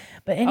 Yeah.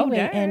 But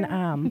anyway,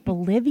 in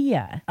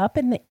Bolivia, up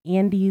in the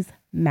Andes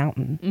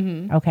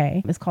mountain,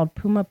 okay, it's called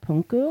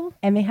Pumapunku,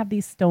 and they have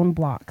these stone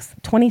blocks,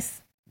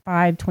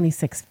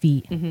 26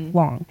 feet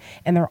long,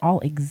 and they're all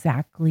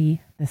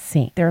exactly the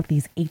same. They're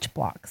these H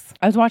blocks.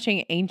 I was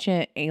watching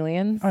Ancient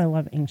Aliens. Oh, I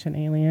love Ancient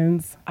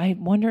Aliens. I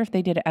wonder if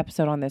they did an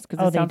episode on this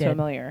because it sounds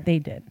familiar. They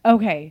did.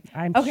 Okay.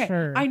 I'm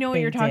sure. I know what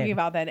you're talking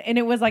about then. And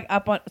it was like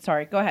up on,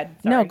 sorry, go ahead.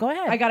 Sorry. No, go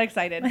ahead. I got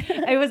excited.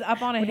 It was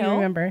up on a hill. Do you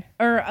remember?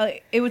 Or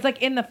it was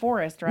like in the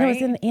forest, right? No, it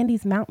was in the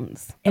Andes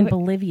Mountains in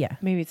Bolivia.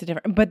 Maybe it's a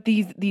different, but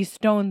these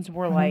stones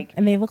were like.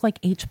 And they look like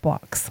H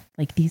blocks,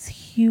 like these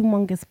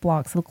humongous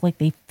blocks look like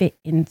they fit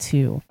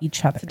into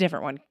each other. It's a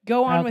different one.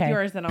 Go on with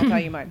yours, then I'll tell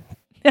you mine.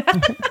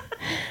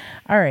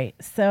 All right.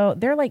 So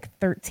they're like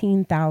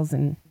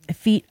 13,000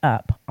 feet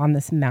up on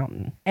this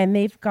mountain, and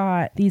they've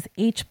got these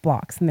H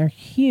blocks and they're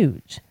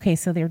huge. Okay.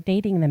 So they're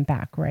dating them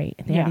back, right?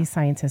 They have these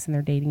scientists and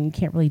they're dating. You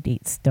can't really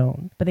date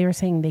stone, but they were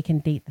saying they can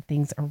date the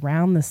things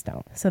around the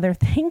stone. So they're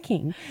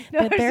thinking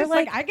that they're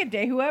like, I could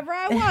date whoever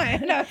I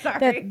want. No,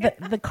 sorry.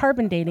 the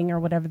carbon dating or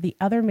whatever, the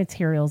other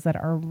materials that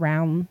are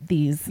around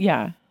these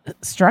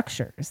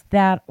structures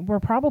that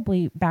were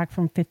probably back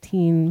from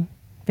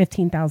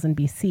 15,000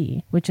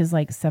 BC, which is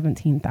like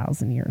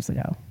 17,000 years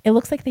ago. It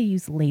looks like they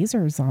use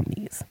lasers on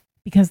these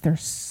because they're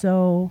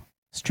so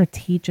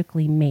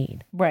strategically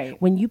made.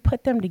 Right. When you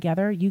put them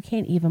together, you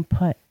can't even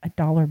put a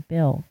dollar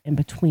bill in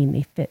between.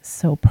 They fit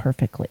so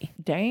perfectly.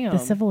 Damn. The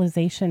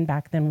civilization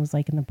back then was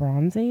like in the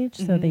Bronze Age,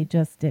 so they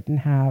just didn't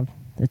have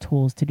the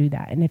tools to do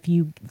that. And if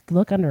you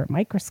look under a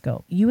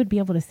microscope, you would be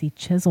able to see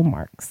chisel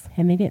marks,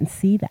 and they didn't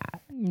see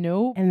that.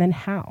 Nope. And then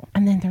how?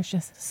 And then there's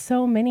just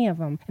so many of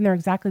them, and they're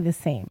exactly the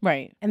same.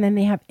 Right. And then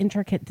they have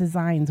intricate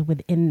designs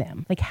within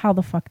them. Like, how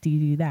the fuck do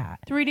you do that?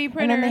 3D printer.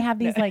 And then they have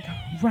these like,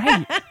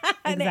 right.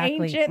 An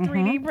ancient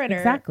 3D printer.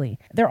 Exactly.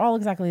 They're all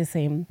exactly the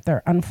same.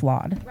 They're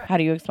unflawed. How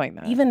do you explain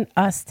that? Even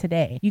us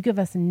today, you give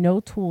us no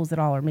tools at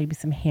all, or maybe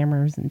some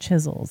hammers and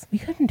chisels. We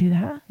couldn't do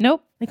that.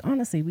 Nope. Like,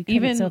 honestly, we couldn't.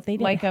 Even so if they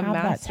didn't like have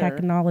that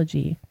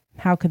technology,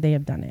 how could they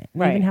have done it?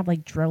 And they even have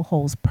like drill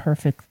holes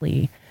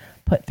perfectly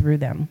put through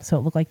them, so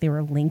it looked like they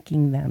were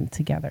linking them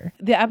together.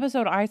 The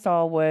episode I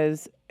saw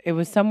was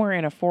somewhere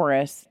in a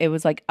forest. It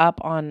was like up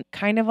on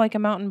kind of like a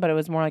mountain, but it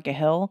was more like a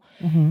hill.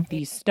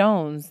 These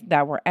stones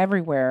that were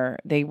everywhere,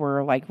 they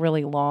were like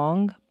really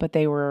long, but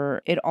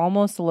it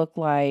almost looked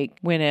like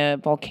when a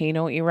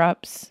volcano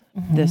erupts,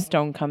 the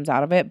stone comes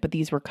out of it, but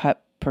these were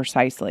cut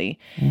precisely.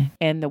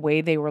 And the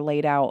way they were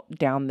laid out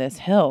down this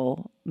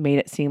hill made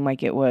it seem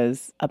like it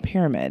was a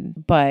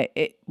pyramid, but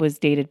it was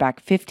dated back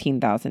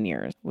 15,000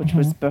 years, which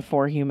was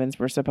before humans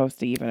were supposed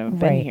to even have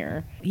been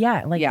here.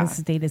 Yeah, this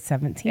is dated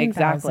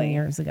 17,000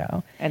 years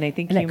ago. And I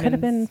think it could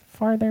have been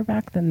farther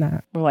back than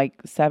that. Or like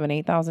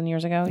 8,000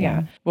 years ago.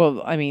 Yeah.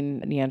 Well, I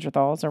mean,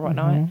 Neanderthals or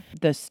whatnot.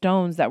 The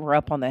stones that were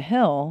up on the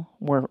hill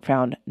were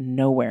found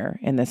nowhere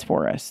in this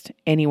forest,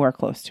 anywhere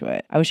close to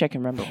it. I wish I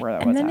could remember where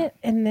that was at.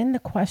 And then the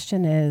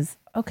question is,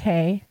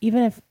 okay,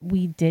 even if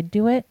we did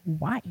do it,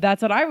 why?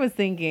 That's what I was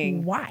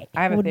thinking. Why?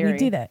 I have a theory. Would we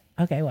do that?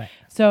 Okay, what?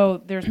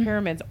 So there's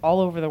pyramids all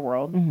over the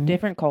world,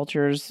 different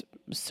cultures,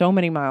 so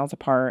many miles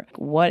apart.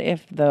 What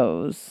if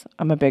those,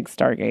 I'm a big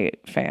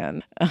Stargate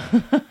fan.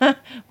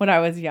 When I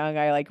was young,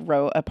 I like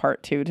wrote a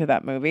part 2 to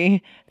that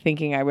movie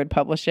thinking I would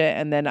publish it.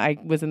 And then I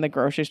was in the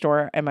grocery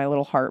store and my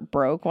little heart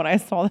broke when I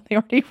saw that they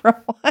already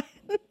wrote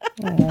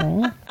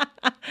one.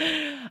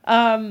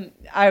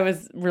 I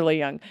was really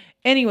young.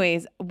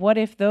 Anyways, what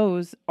if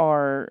those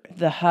are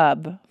the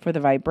hub for the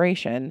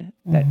vibration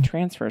that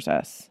transfers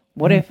us?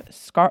 What if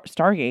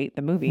Stargate,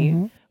 the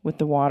movie with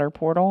the water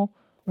portal,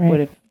 what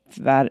if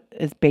that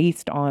is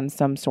based on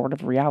some sort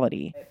of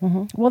reality?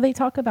 Well, they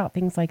talk about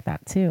things like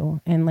that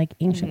too, and like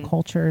ancient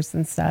cultures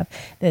and stuff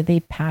that they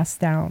pass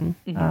down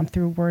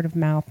through word of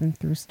mouth and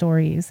through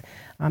stories.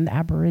 The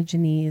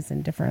Aborigines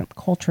and different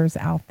cultures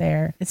out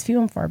there, it's few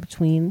and far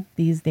between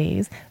these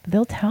days, but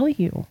they'll tell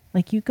you.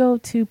 Like, you go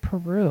to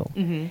Peru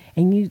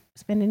and you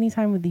spend any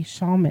time with these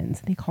shamans.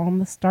 They call them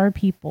the star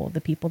people,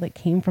 the people that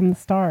came from the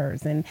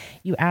stars. And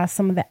you ask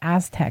some of the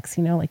Aztecs,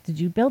 like, did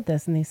you build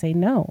this? And they say,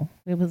 no,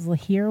 it was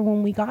here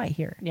when we got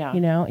here. Yeah.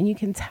 And you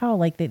can tell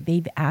like that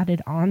they've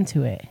added on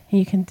to it. And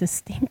you can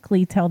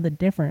distinctly tell the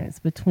difference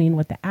between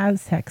what the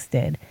Aztecs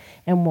did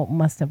and what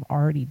must have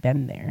already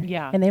been there.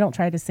 Yeah. And they don't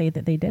try to say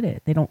that they did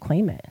it. They don't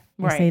claim it.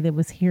 They say that it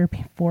was here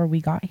before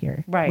we got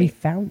here. Right. We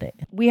found it.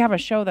 We have a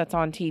show that's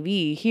on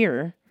TV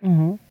here.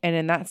 And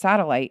in that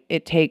satellite,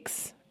 it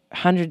takes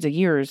hundreds of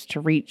years to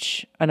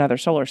reach another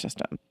solar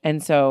system.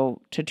 And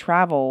so to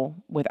travel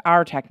with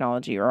our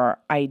technology or our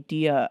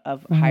idea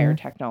of higher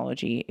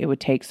technology, it would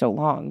take so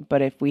long.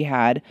 But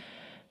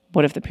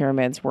what if the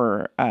pyramids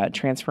were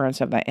transference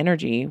of that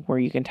energy where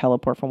you can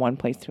teleport from one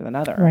place to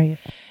another? Right.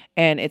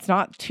 And it's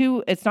not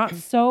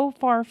so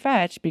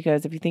far-fetched,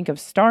 because if you think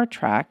of Star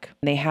Trek,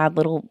 they had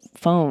little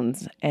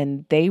phones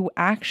and they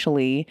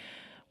actually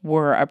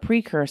were a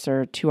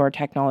precursor to our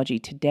technology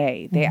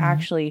today. They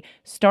actually,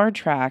 Star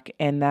Trek,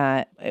 and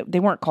that they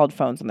weren't called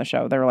phones on the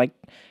show. They were like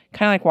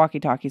kind of like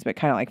walkie-talkies, but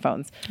kind of like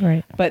phones.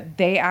 Right. But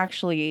they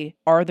actually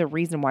are the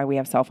reason why we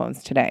have cell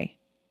phones today.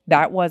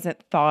 That wasn't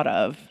thought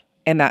of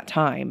in that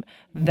time.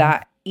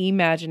 That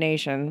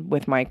imagination,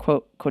 with my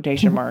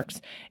quotation marks,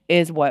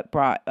 is what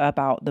brought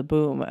about the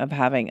boom of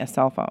having a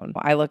cell phone.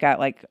 I look at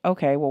like,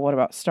 okay, well, what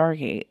about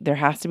Stargate? There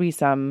has to be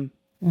some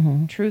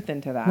truth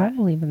into that. I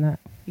believe in that.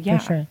 Yeah.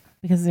 For sure.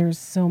 Because there's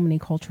so many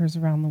cultures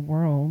around the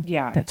world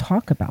that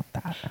talk about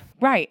that.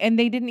 Right. And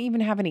they didn't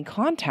even have any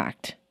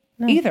contact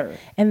either.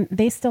 And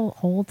they still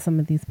hold some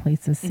of these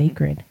places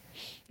sacred.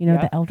 You know,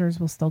 the elders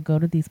will still go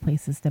to these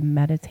places to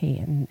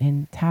meditate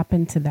and tap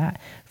into that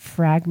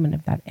fragment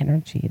of that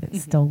energy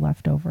that's still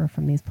left over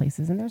from these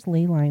places. And there's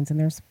ley lines and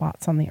there's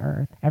spots on the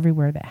earth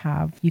everywhere that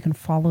have, you can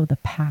follow the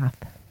path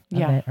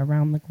of it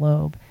around the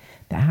globe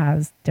that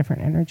has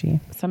different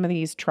energy. Some of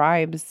these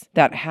tribes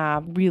that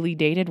have really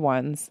dated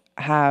ones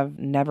have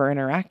never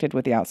interacted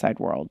with the outside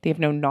world. They have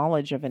no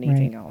knowledge of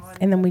anything else.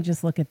 And then we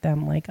just look at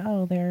them like,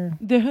 oh,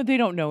 they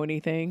don't know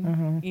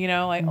anything. You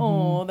know, like,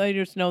 oh, they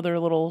just know their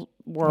little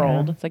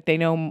world. It's like they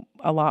know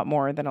a lot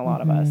more than a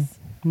lot of us.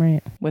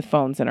 Right. With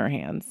phones in our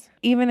hands.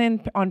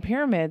 Even on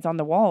pyramids, on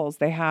the walls,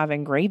 they have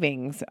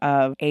engravings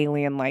of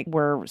alien, like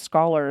where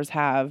scholars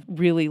have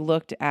really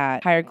looked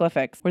at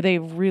hieroglyphics, where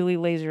they've really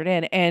lasered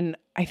in. And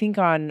I think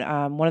on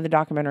one of the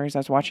documentaries I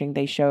was watching,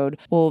 they showed,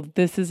 well,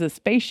 this is a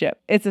spaceship.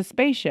 It's a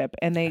spaceship.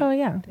 And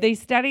they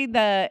studied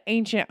the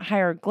ancient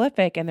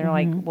hieroglyphic, and they're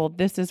like, well,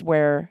 this is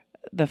where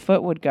the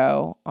foot would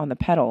go on the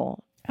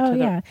pedal. Oh,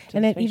 yeah.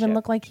 And it even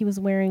looked like he was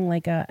wearing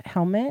like a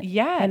helmet.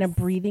 And a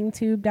breathing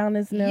tube down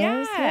his nose.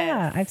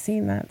 Yeah, I've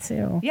seen that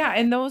too. Yeah,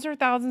 and those are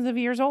thousands of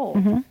years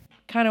old.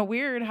 Kind of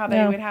weird how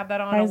they would have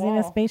that on a wall. In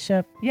a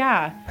spaceship.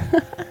 Yeah.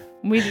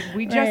 We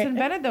just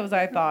invented those,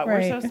 I thought.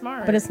 We're so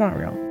smart. But it's not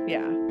real.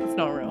 Yeah, it's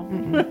not real.